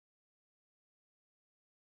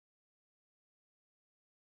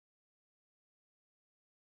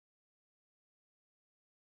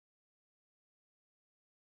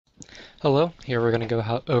Hello, here we're going to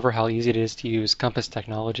go over how easy it is to use Compass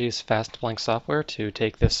Technology's FastBlank software to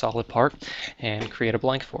take this solid part and create a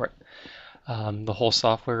blank for it. The whole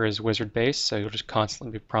software is wizard-based, so you'll just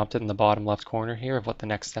constantly be prompted in the bottom left corner here of what the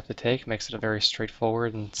next step to take. Makes it a very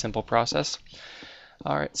straightforward and simple process.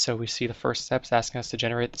 Alright, so we see the first step is asking us to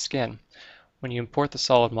generate the skin. When you import the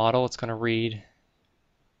solid model, it's going to read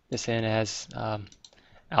this in as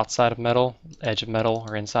outside of metal, edge of metal,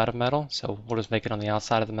 or inside of metal. So we'll just make it on the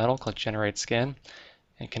outside of the metal, click Generate Skin,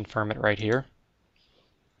 and confirm it right here.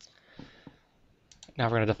 Now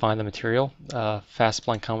we're going to define the material.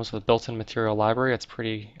 FastBlank comes with a built-in material library. It's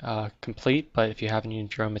pretty complete, but if you haven't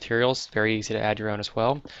used your own materials, it's very easy to add your own as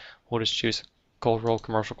well. We'll just choose cold roll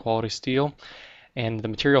commercial quality steel. And the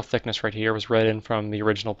material thickness right here was read in from the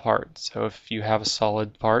original part. So if you have a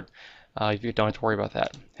solid part, you don't have to worry about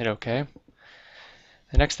that. Hit OK.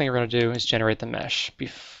 The next thing we're going to do is generate the mesh.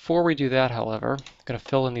 Before we do that, however, I'm going to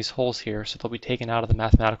fill in these holes here so they'll be taken out of the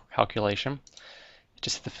mathematical calculation.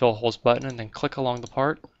 Just hit the Fill Holes button and then click along the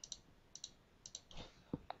part.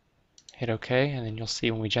 Hit OK, and then you'll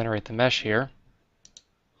see when we generate the mesh here,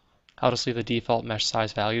 I'll just leave the default mesh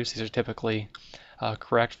size values. These are typically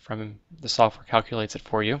correct from the software calculates it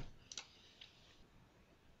for you.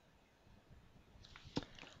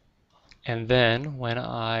 And then when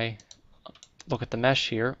I look at the mesh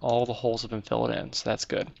here, all the holes have been filled in, so that's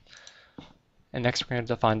good. And next we're going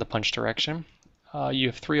to define the punch direction. You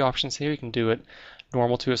have three options here. You can do it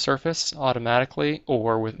normal to a surface, automatically,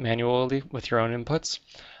 or manually with your own inputs.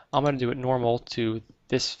 I'm going to do it normal to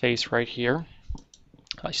this face right here.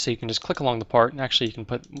 So you can just click along the part, and actually you can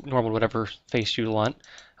put normal to whatever face you want.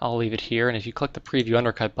 I'll leave it here, and if you click the Preview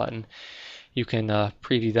Undercut button, you can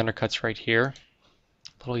preview the undercuts right here.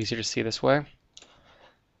 A little easier to see this way.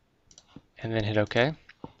 And then hit OK.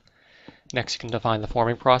 Next you can define the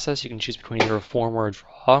forming process. You can choose between either a form or a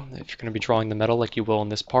draw. If you're going to be drawing the metal like you will in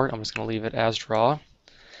this part, I'm just going to leave it as draw.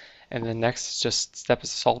 And then next just step is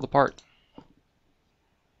to solve the part.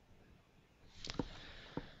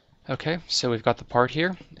 Okay, so we've got the part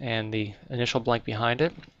here and the initial blank behind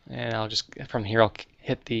it. And I'll just, from here I'll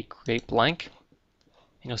hit the Create Blank.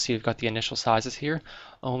 And you'll see we've got the initial sizes here.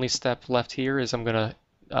 Only step left here is I'm going to,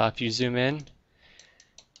 if you zoom in,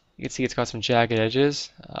 you can see it's got some jagged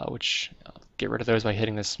edges, which I'll get rid of those by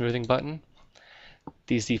hitting the smoothing button.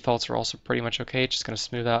 These defaults are also pretty much okay. It's just going to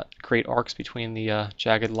smooth out, create arcs between the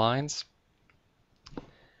jagged lines.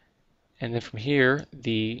 And then from here,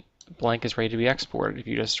 the blank is ready to be exported. If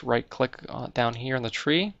you just right click down here on the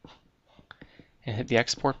tree and hit the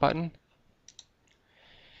export button,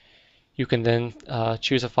 you can then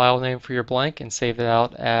choose a file name for your blank and save it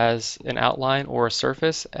out as an outline or a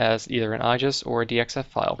surface as either an IGES or a DXF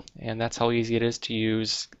file. And that's how easy it is to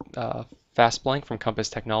use FastBlank from Compass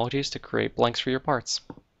Technologies to create blanks for your parts.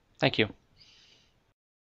 Thank you.